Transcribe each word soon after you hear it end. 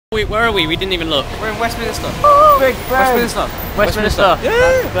Wait, where are we? We didn't even look. We're in Westminster. Big Ben. Westminster. Westminster.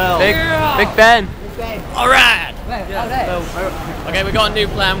 Yeah. Big Ben. Alright. Yeah. Okay, we got a new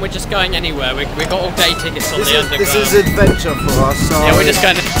plan. We're just going anywhere. We got all day tickets on the underground. This is adventure for us. So yeah, we're just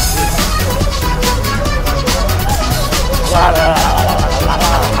going to.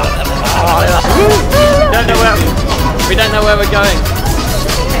 We don't know where we're going.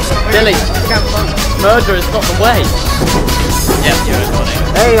 Billy, murderers got the way. Yeah, you're recording.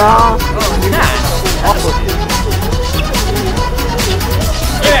 Hey y'all!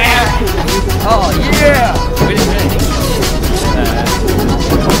 Oh yeah!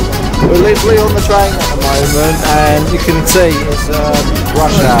 We're literally on the train at the moment, and you can see it's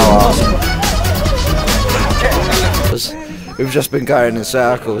rush hour. We've just been going in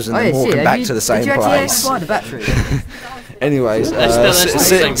circles and then walking back to the same place. The battery? Anyways, still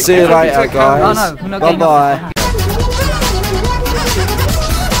see you later, guys. Oh, no, Bye bye.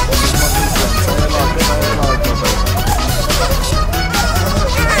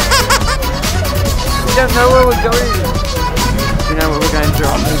 We don't know where we're going. We know where we're going to.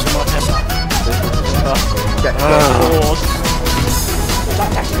 I'm losing my temper. Get bored.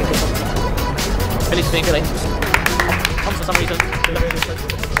 Billy's being Billy. Come for some reason.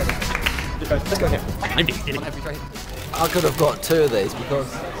 Let's go here. I'm being Billy. I could have got two of these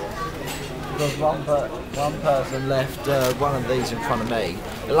because one person left one of these in front of me.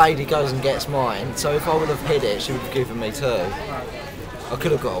 The lady goes and gets mine, so if I would have hid it, she would have given me two. I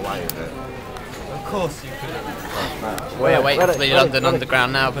could have got away with it. Of course you could. We're waiting for the London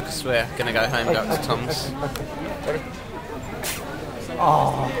Underground now because we're going to go home, go up to Tom's.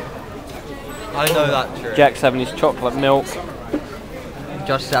 Oh, I know that trick. Jack's having his chocolate milk.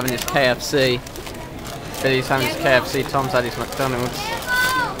 Josh's having his KFC. Billy's having his KFC. Tom's had his McDonald's.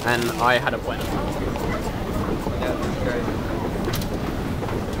 And I had a bueno.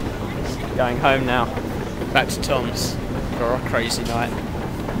 Going home now. Back to Tom's for a crazy night.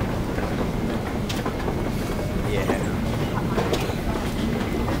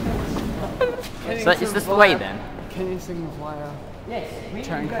 So is this the way then? Can you sing via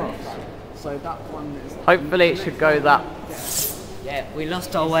Charing Cross? So that one is. Hopefully it should go that. Yeah, we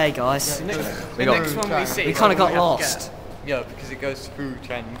lost our way, guys. We got. Next one we see. We kind of got lost. Yeah, because it goes through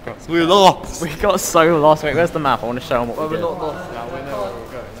Charing Cross. We're lost. We got so lost. Wait, where's the map? I want to show them what we did. We're not lost now. We know where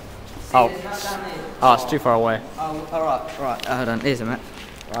we're going. Oh, it's too far away. Oh, alright, hold on, here's a map.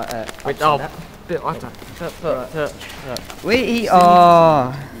 Right, Wait, we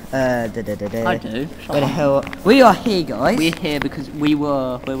are. I do. Where the hell? We are here, guys. We're here because we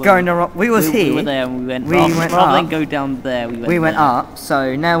were going the wrong. We was here. We were there and we went. We went rather up. than go down there, We went up.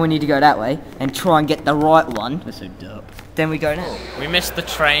 So now we need to go that way and try and get the right one. We're so dope. Then we go now. We missed the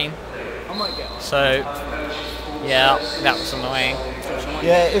train. So, yeah, that was annoying.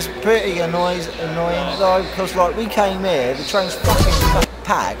 Yeah, it's pretty annoying though, because like we came here, the train's fucking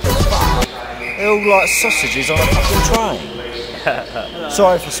packed as fuck. They're all like sausages on a fucking train.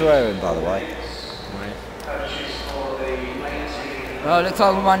 Sorry for swearing, by the way. Well, looks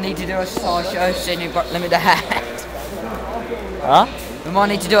like we might need to do a side show, seeing you've got limited hands. Huh? We might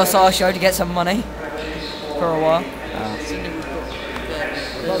need to do a side show to get some money for a while.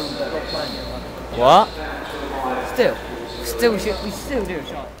 What? Still, we still do a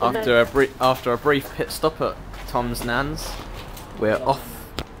shot. After a brief pit stop at Tom's Nan's, we're off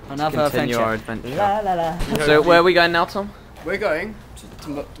Another to continue adventure. our adventure. La, la, la. So where are we going now, Tom? We're going.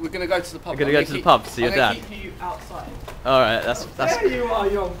 We're going to go to the pub. We're going to go to the pub to see your dad. Keep you outside. All right, that's. There you are,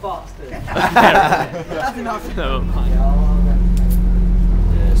 you young bastard. That's enough. No.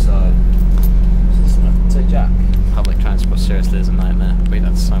 Yeah, so Jack. Public transport seriously is a nightmare. We've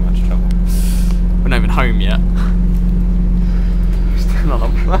had so much trouble. We're not even home yet. Still on the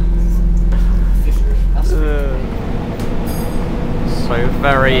bus. So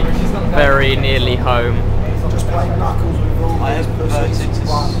very nearly home. just playing knuckles with all I these have pussies. converted to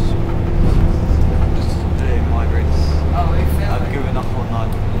just doing hybrids. I've given up on that.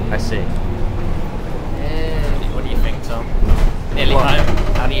 I see. What do you think, Tom? Nearly home.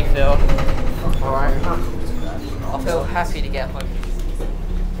 How do you feel? Alright. I feel happy to get home.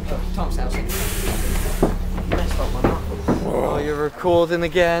 Tom's house. Oh, you're recording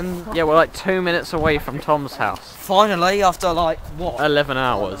again? Yeah, we're like 2 minutes away from Tom's house. Finally, after like, what? 11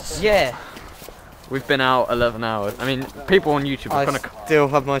 hours. Yeah. We've been out 11 hours. I mean, people on YouTube are gonna. Still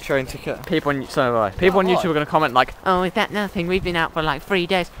have my train ticket. People on People on YouTube are gonna comment like, "Oh, is that nothing? We've been out for like 3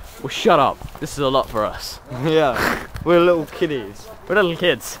 days." Well, shut up. This is a lot for us. Yeah, we're little kiddies. We're little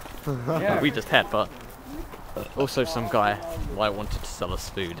kids. We just had, but also some guy wanted to sell us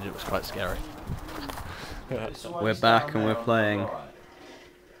food, and it was quite scary. We're back and we're playing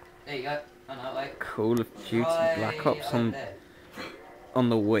There you go. Oh, no, wait. Call of Duty Right Black Ops there. on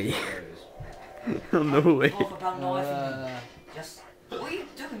the Wii. On the Wii. Half a pound knife. Just. What are you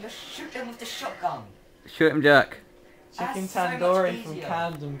doing? Just shoot them with the shotgun. Shoot him, Jack. Chicken That's so much tandoori from easier.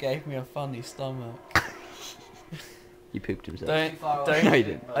 Camden gave me a funny stomach. You pooped himself. Don't. No, you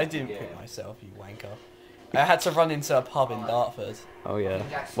didn't. I didn't poop myself, you wanker. I had to run into a pub in Dartford. Oh yeah.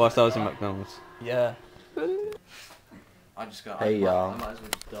 Whilst I was in McDonald's. Yeah. I just got. Hey, y'all. I might as well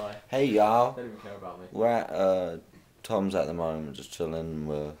just die. Hey y'all, They don't even care about me. we're at Tom's at the moment, just chilling.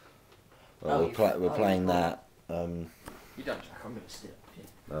 We're playing that You don't, Jack. I'm gonna steal.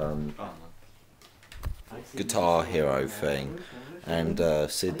 um, Oh, Guitar Hero thing, and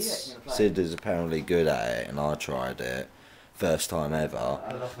Sid is apparently good at it, and I tried it first time ever,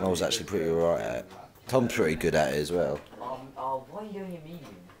 and I was actually pretty alright at it. Tom's pretty good at it as well. why are you doing a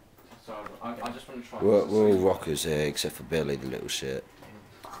medium? So I just want to try. We're all rockers here, except for Billy, the little shit.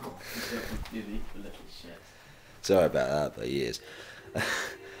 You're the little shit. Sorry about that, but he is.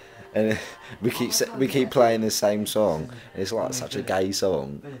 And we keep playing the same song. It's like such a gay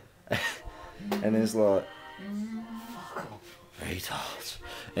song, and it's like retards.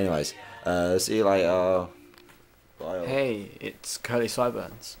 Anyways, see you later. Bye. Hey, it's Curly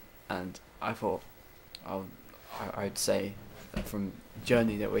Sideburns, and I thought I'd say that from the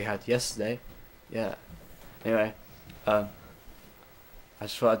journey that we had yesterday, yeah. Anyway, I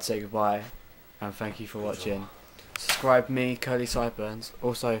just thought I'd say goodbye, and thank you for watching. Subscribe me, Curly Sideburns,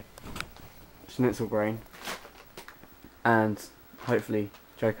 also Schnitzel Brain, and hopefully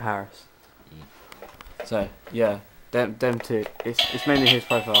Joker Harris. So yeah, them two. It's mainly his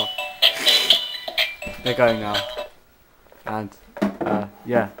profile. They're going now, and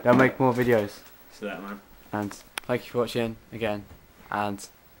yeah, they'll make more videos. So that man. And thank you for watching again, and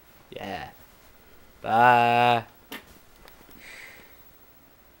yeah, bye.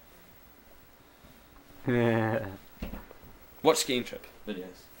 Watch Skiing Trip. Videos.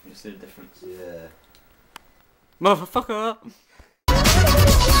 You see the difference. Yeah. Motherfucker.